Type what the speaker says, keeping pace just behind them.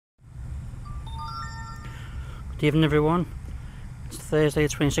Good evening everyone, it's Thursday the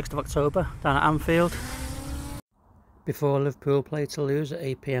 26th of October down at Anfield before Liverpool play Toulouse at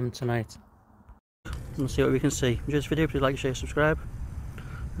 8 PM tonight. We'll see what we can see. Enjoy this video, please like, share, subscribe.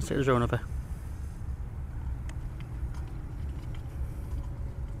 Let's take the drone over.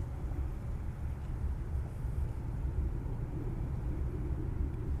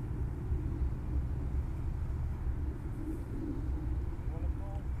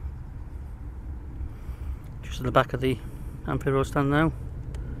 Just at the back of the Anfield Road stand now.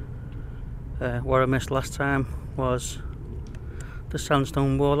 What I missed last time was the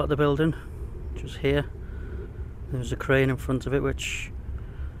sandstone wall at the building, which was here. There was a crane in front of it, which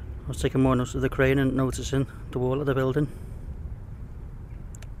I was taking more notice of the crane and noticing the wall at the building.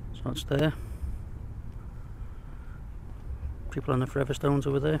 So that's there. People on the forever stones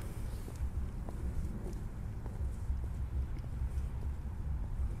over there.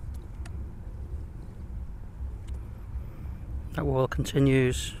 That wall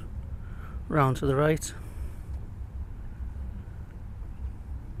continues round to the right.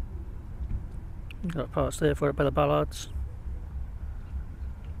 You've got parts there for it by the ballards.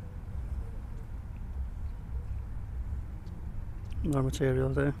 More material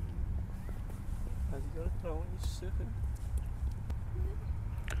there. Has he got a drone? He's surfing.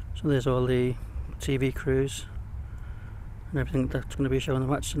 So there's all the TV crews and everything that's going to be showing the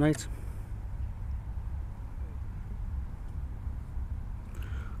match tonight.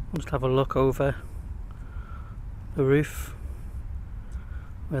 We'll just have a look over the roof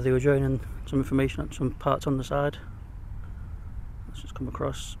where they were joining some information at some parts on the side. Let's just come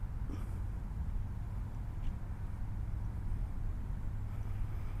across.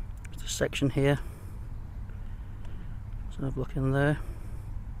 There's a section here. So have a look in there.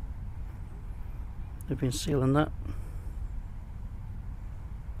 They've been sealing that.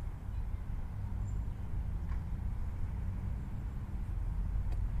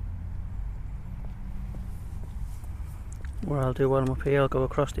 What I'll do while I'm up here, I'll go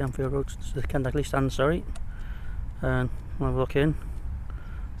across the Anfield Road to the Kendackley stand, and we'll have a look in.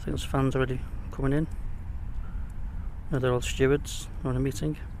 I think there's fans already coming in. No, they're all stewards on a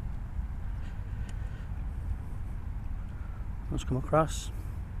meeting. Let's come across.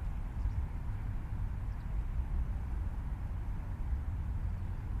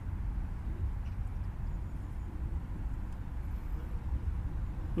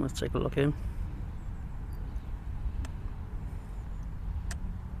 Let's take a look in.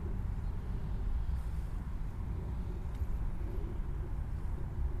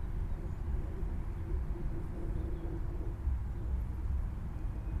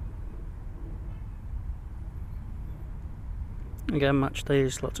 Again, match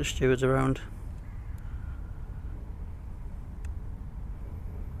days, lots of stewards around.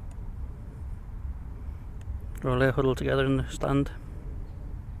 They're all there huddled together in the stand.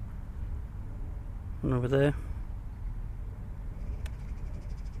 And over there.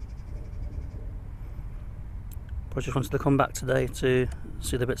 But I just wanted to come back today to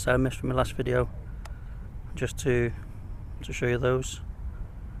see the bits I missed from my last video, just to show you those.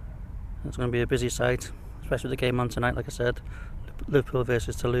 It's going to be a busy site, especially with the game on tonight, like I said. Liverpool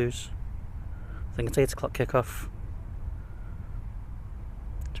versus Toulouse. I think it's 8 o'clock kickoff.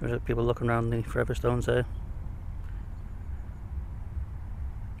 So people looking around the forever stones there.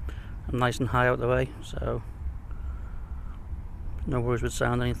 I'm nice and high out the way, so no worries with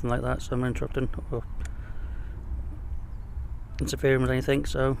sound or anything like that, so I'm not interrupting or interfering with anything.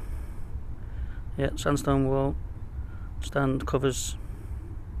 So yeah, sandstone wall stand covers,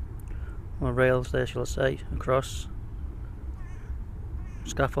 or rails there shall I say, across.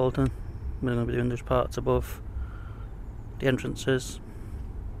 Scaffolding, we're going to be doing those parts above the entrances.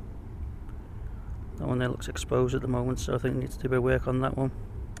 That one there looks exposed at the moment, so I think we need to do a bit of work on that one.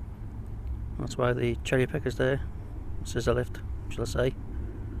 That's why the cherry picker's there, scissor lift shall I say.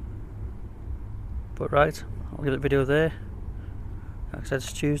 But right, I'll leave the video there. Like I said,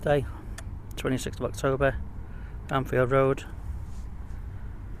 it's Tuesday 26th of October, Anfield Road.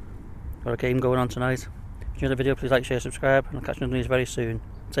 Got a game going on tonight. If you enjoyed the video, please like, share, subscribe, and I'll catch you on the news very soon.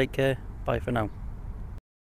 Take care, bye for now.